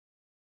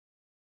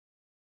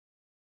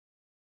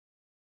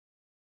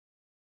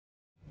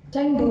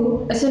Teng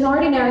Boo, as an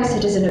ordinary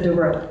citizen of the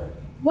world,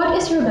 what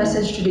is your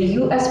message to the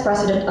US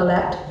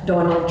President-elect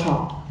Donald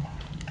Trump?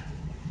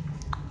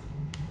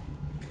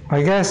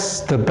 I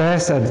guess the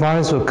best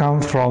advice will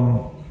come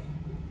from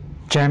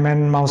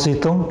Chairman Mao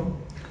Zedong.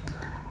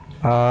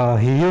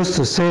 He used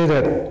to say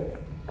that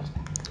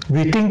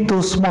we think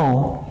too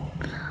small,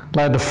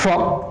 like the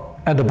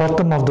frog at the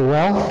bottom of the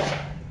well.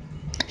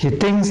 He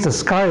thinks the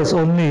sky is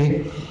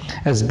only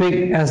as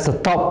big as the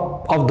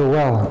top of the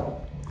well.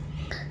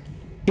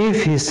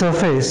 If he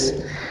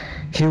surfaced,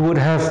 he would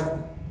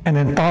have an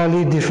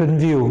entirely different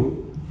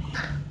view.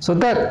 So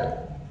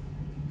that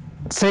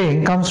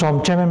saying comes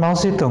from Chairman Mao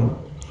Zedong,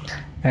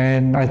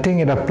 and I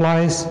think it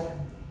applies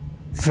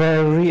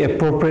very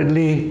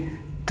appropriately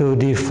to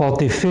the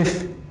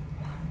 45th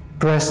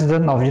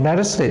President of the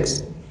United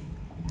States.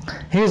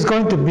 He is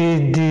going to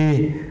be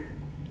the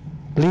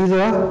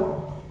leader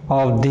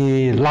of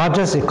the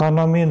largest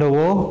economy in the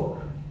world,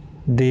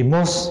 the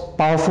most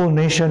powerful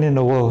nation in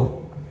the world.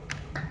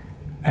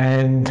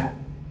 And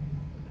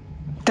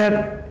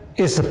that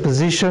is a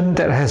position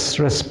that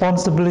has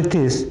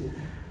responsibilities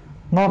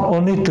not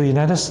only to the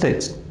United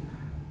States,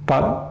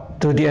 but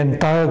to the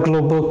entire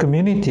global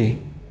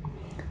community.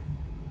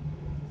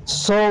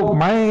 So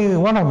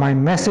one of my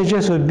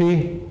messages would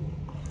be,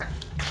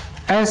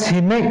 as he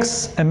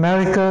makes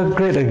America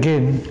great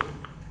again,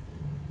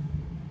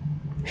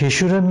 he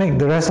shouldn't make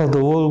the rest of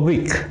the world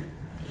weak.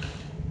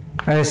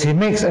 As he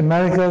makes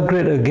America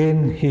great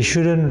again, he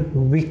shouldn't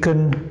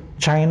weaken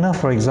China,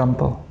 for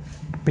example,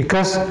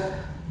 because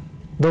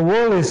the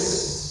world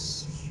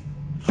is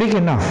big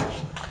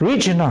enough,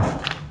 rich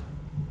enough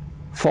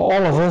for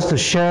all of us to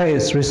share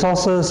its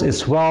resources,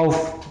 its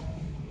wealth,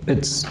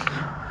 its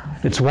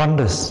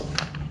wonders.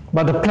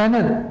 But the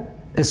planet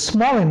is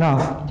small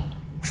enough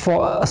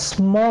for a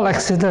small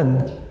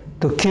accident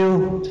to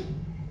kill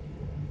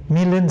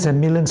millions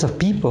and millions of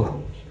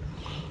people.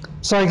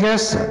 So I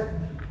guess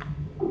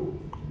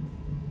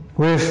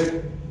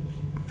with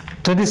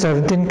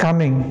 2017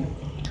 coming,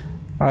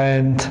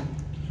 and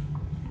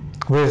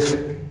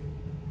with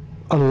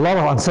a lot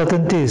of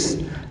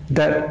uncertainties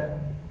that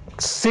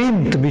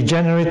seem to be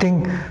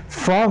generating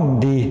from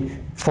the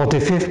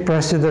 45th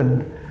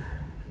president,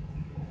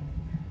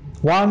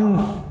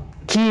 one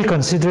key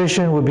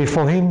consideration would be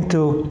for him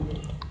to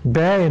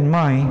bear in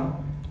mind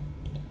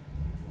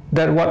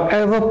that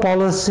whatever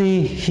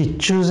policy he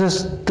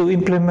chooses to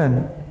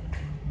implement,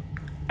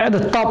 at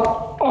the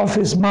top of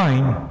his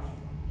mind,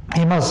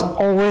 he must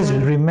always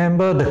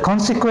remember the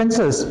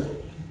consequences,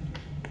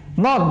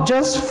 not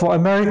just for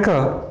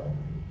America,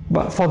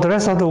 but for the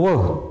rest of the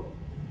world.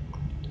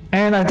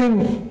 And I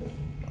think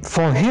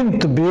for him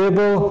to be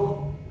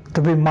able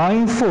to be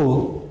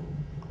mindful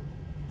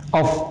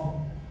of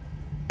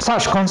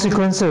such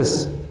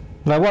consequences,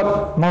 like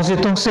what Mao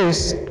Zedong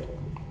says,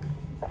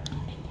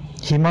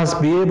 he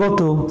must be able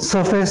to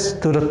surface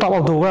to the top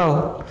of the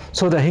well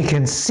so that he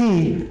can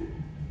see.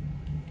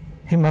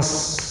 He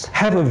must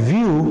have a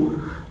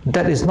view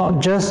that is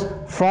not just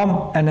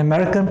from an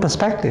American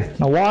perspective.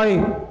 Now,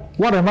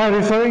 what am I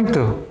referring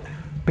to?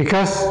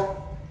 Because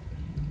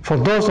for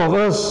those of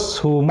us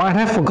who might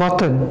have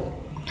forgotten,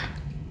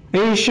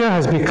 Asia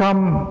has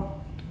become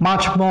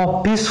much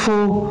more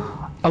peaceful,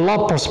 a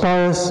lot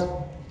prosperous,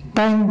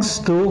 thanks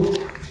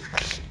to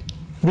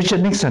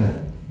Richard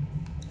Nixon.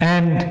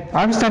 And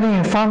I'm standing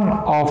in front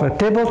of a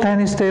table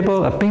tennis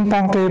table, a ping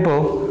pong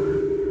table,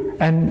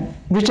 and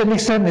Richard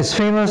Nixon is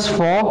famous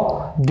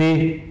for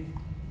the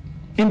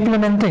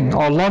implementing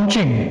or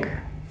launching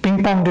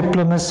ping pong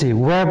diplomacy,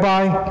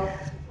 whereby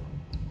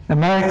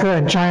America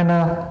and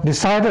China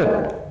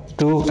decided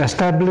to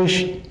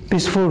establish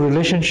peaceful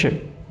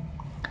relationship.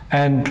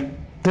 And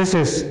this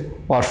is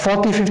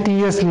 40, 50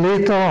 years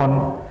later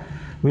on,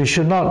 we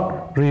should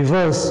not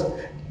reverse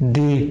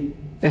the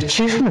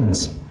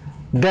achievements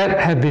that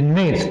have been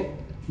made,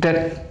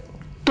 that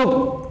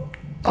took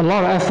a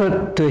lot of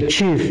effort to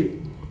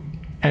achieve.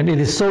 And it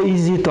is so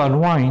easy to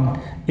unwind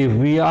if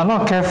we are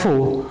not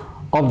careful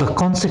of the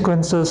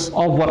consequences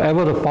of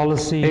whatever the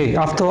policy. Hey,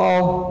 after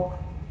all,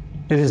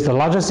 it is the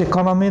largest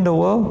economy in the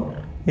world,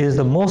 it is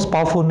the most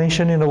powerful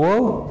nation in the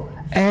world,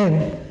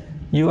 and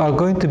you are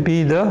going to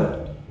be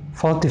the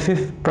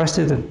 45th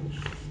president.